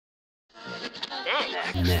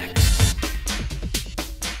next.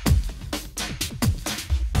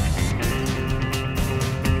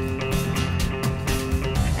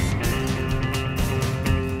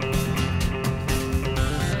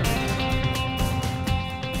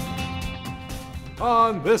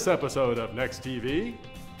 On this episode of Next TV,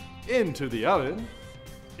 into the oven,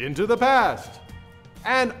 into the past,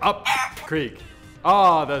 and up creek.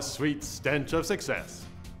 Ah, the sweet stench of success.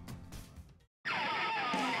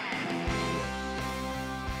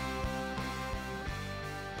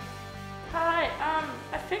 Hi,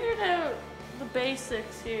 I figured out the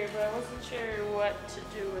basics here, but I wasn't sure what to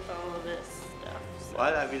do with all of this stuff. So.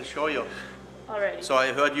 Well, I will show you. Alrighty. So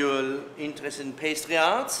I heard you're interested in pastry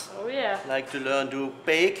arts. Oh yeah. Like to learn to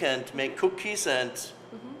bake and make cookies and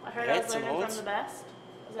I heard I was breads and learning rolls. from the best.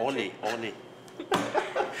 Is that Only, true? only.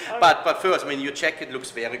 But first, I mean, your jacket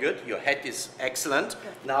looks very good. Your hat is excellent. Okay.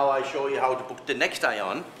 Now I show you how to put the necktie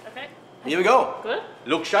on. Okay. Here we go. Good.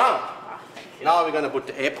 Look sharp. Ah, thank you. Now we're gonna put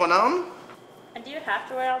the apron on. And do you have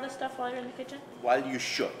to wear all this stuff while you're in the kitchen? Well, you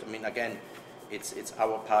should. I mean, again, it's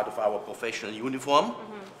our part of our professional uniform,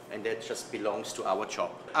 and that just belongs to our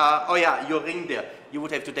job. Oh yeah, your ring there. You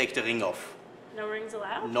would have to take the ring off. No rings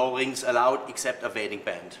allowed? No rings allowed except a wedding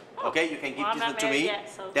band. Oh. Okay, you can give Well, I'm this not one to married me. yet,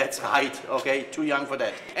 so That's right. Okay, too young for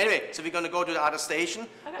that. Anyway, so we're gonna go to the other station.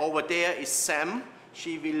 Okay. Over there is Sam.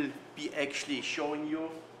 She will be actually showing you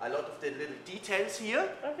a lot of the little details here.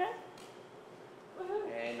 Okay.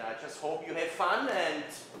 And I just hope you have fun. And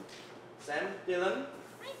Sam, Dylan.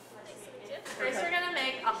 First, we're gonna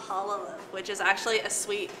make a challah loaf, which is actually a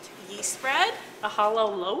sweet yeast bread. A hollow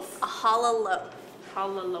loaf? A challah loaf.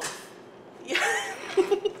 Hollow loaf. Yeah.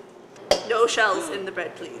 No shells in the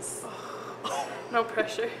bread, please. No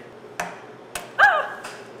pressure. Ah!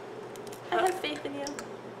 I have faith in you.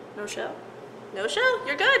 No shell? No shell,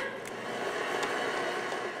 you're good.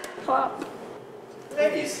 Plop.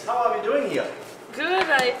 Ladies, how are we doing here? Good,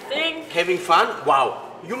 I think. Having fun?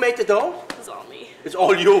 Wow. You made the dough? It's all me. It's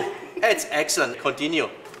all you. That's excellent. Continue.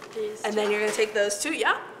 These And then you're gonna take those two,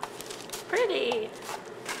 yeah? pretty.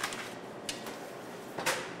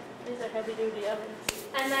 These are heavy duty ovens.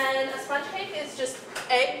 And then a sponge cake is just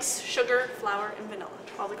eggs, sugar, flour, and vanilla.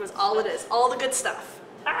 All it is. All the good stuff.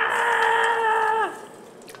 Ah!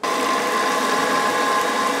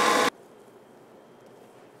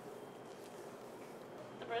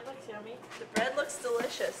 The bread looks yummy. The bread looks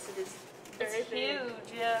delicious. It is very It's big. huge,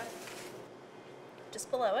 yeah. Just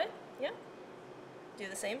below it, yeah. Do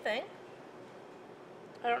the same thing.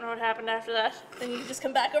 I don't know what happened after that. Then you can just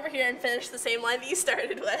come back over here and finish the same line that you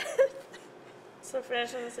started with. So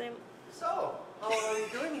finishing the same. So, how are you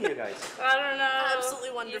doing here, guys? I don't know.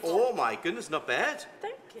 Absolutely wonderful. Oh my goodness, not bad.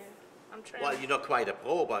 Thank you. I'm trying. Well, you're not quite a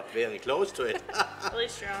pro, but very close to it. At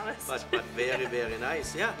least you're honest. but very, very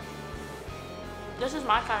nice, yeah. This is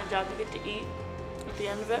my kind of job to get to eat at the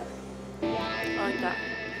end of it. I like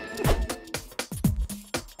that.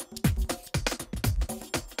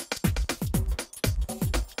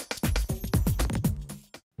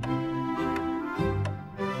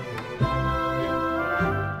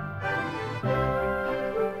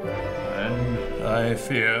 And I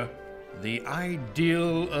fear the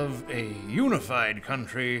ideal of a unified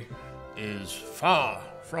country is far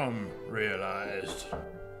from realized.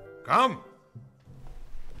 Come.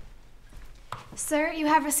 Sir, you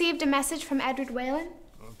have received a message from Edward Whalen.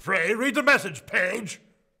 Pray read the message, page.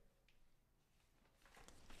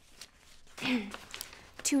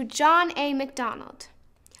 To John A. MacDonald.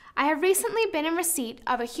 I have recently been in receipt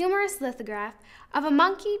of a humorous lithograph of a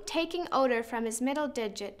monkey taking odor from his middle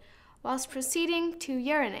digit whilst proceeding to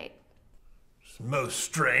urinate. It's most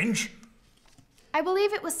strange. I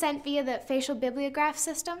believe it was sent via the facial bibliograph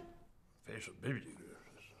system. Facial bibliograph.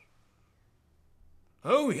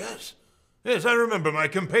 Oh, yes. Yes, I remember my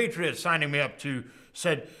compatriot signing me up to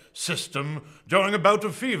said system during a bout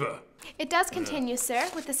of fever. It does continue, sir,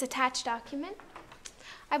 with this attached document.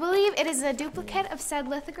 I believe it is a duplicate of said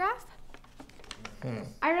lithograph.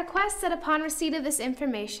 I request that upon receipt of this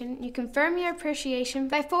information, you confirm your appreciation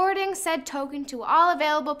by forwarding said token to all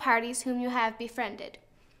available parties whom you have befriended.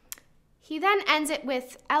 He then ends it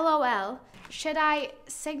with LOL. Should I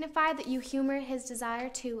signify that you humor his desire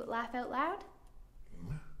to laugh out loud?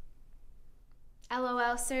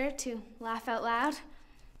 LOL, sir, to laugh out loud.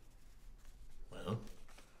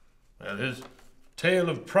 Well, his tale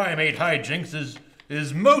of primate hijinks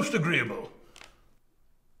is most agreeable.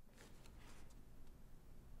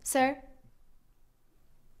 Sir?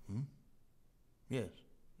 Yes.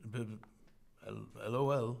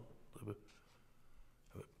 LOL.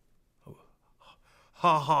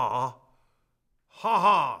 Ha ha. Ha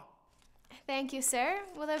ha. Thank you, sir.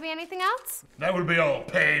 Will there be anything else? That will be all,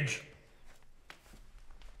 Paige.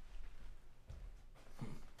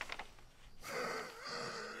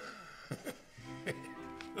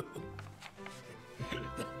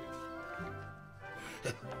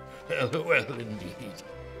 Well, indeed.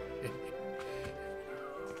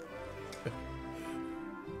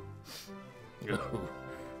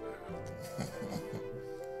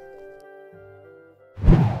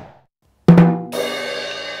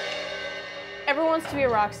 Everyone wants to be a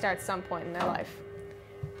rock star at some point in their life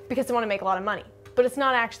because they want to make a lot of money, but it's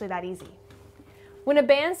not actually that easy. When a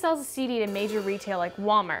band sells a CD to major retail like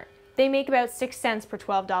Walmart, they make about 6 cents per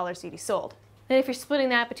 $12 CD sold. And if you're splitting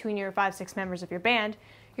that between your 5-6 members of your band,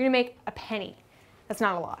 you're gonna make a penny. That's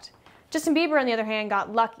not a lot. Justin Bieber, on the other hand,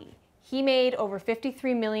 got lucky. He made over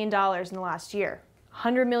 $53 million in the last year,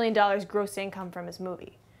 $100 million gross income from his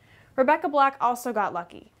movie. Rebecca Black also got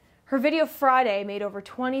lucky. Her video Friday made over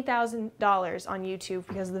 $20,000 on YouTube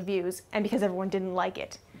because of the views and because everyone didn't like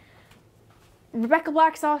it. Rebecca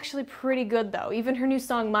Black's actually pretty good though. Even her new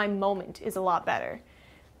song, My Moment, is a lot better.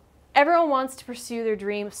 Everyone wants to pursue their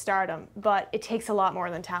dream of stardom, but it takes a lot more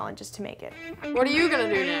than talent just to make it. What are you gonna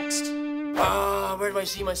do next? Where do I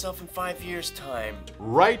see myself in 5 years' time?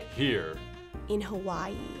 Right here. In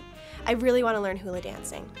Hawaii. I really want to learn hula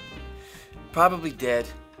dancing. Probably dead.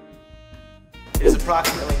 It is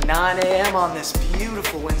approximately 9 a.m. on this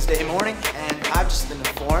beautiful Wednesday morning, and I've just been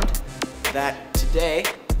informed that today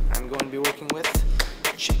I'm going to be working with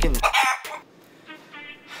chicken.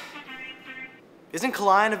 Isn't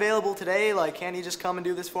Kalyan available today? Like, can't he just come and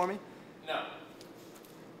do this for me? No.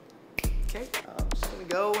 Okay, I'm just gonna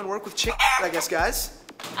go and work with chicken, I guess, guys.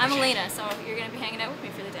 I'm Elena, so you're gonna be hanging out with me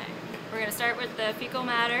for the day. We're gonna start with the fecal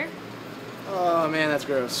matter. Oh man, that's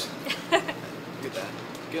gross. Look at that.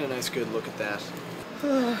 Get a nice good look at that.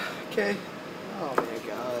 Okay. Oh my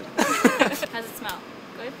god. How's it smell?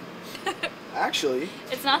 Good? Actually,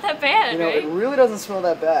 It's not that bad, you know, right? it really doesn't smell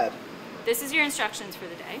that bad. This is your instructions for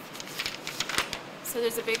the day. So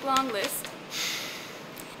there's a big long list.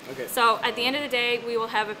 Okay. So at the end of the day, we will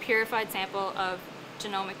have a purified sample of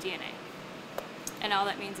genomic DNA. And all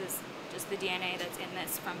that means is just the DNA that's in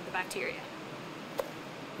this from the bacteria.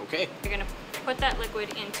 Okay. You're gonna put that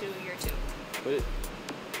liquid into your tube. Put it.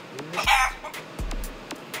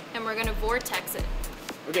 And we're gonna vortex it.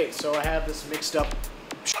 Okay, so I have this mixed up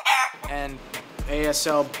and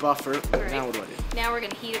ASL buffer. Right. Now what do I do? Now we're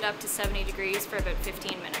gonna heat it up to 70 degrees for about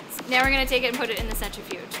 15 minutes. Now we're gonna take it and put it in the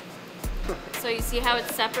centrifuge. So you see how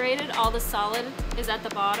it's separated? All the solid is at the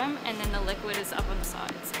bottom and then the liquid is up on the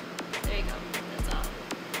sides. There you go, that's all.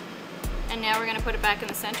 And now we're gonna put it back in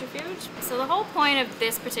the centrifuge. So the whole point of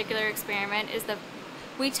this particular experiment is that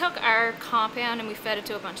we took our compound and we fed it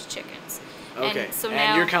to a bunch of chickens. Okay. And so and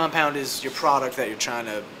now your compound is your product that you're trying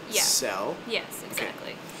to Yeah. sell. Yes, Okay.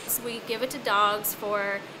 exactly. So we give it to dogs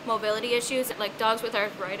for mobility issues, like dogs with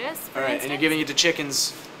arthritis, for All right, instance, and you're giving it to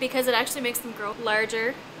chickens. because it actually makes them grow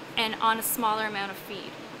larger and on a smaller amount of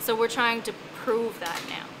feed. So we're trying to prove that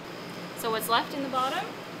now. So what's left in the bottom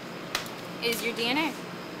is your DNA.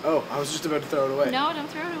 Oh, I was just about to throw it away. No, don't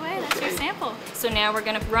throw it away. That's your sample. So now we're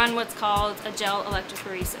going to run what's called a gel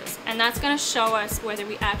electrophoresis. And that's going to show us whether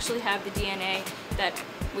we actually have the DNA that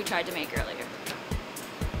we tried to make earlier.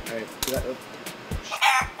 All right.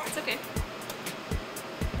 It's okay.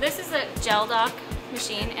 This is a gel dock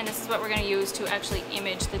machine, and this is what we're going to use to actually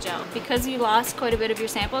image the gel. Because you lost quite a bit of your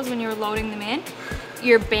samples when you were loading them in,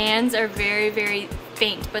 your bands are very, very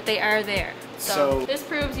faint, but they are there. So this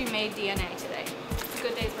proves you made DNA today. It's a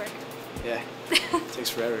good day's work. Yeah. Takes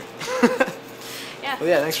forever. Yeah. Well,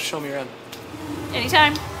 yeah. Thanks for showing me around.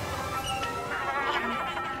 Anytime.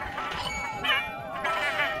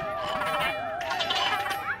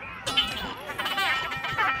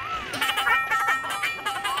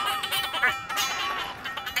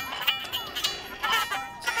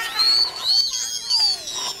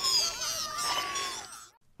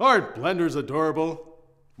 Aren't blenders adorable?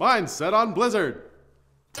 Mine's set on Blizzard.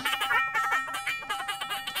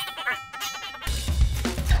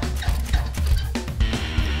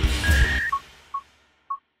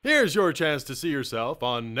 Here's your chance to see yourself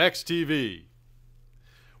on N3XT TV.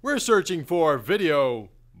 We're searching for video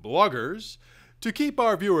bloggers to keep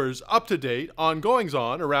our viewers up to date on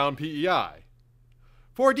goings-on around PEI.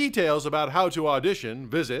 For details about how to audition,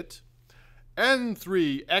 visit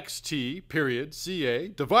N3XT.ca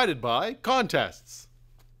divided by contests.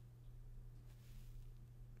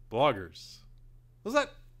 Bloggers. Is that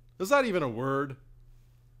even a word?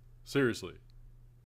 Seriously.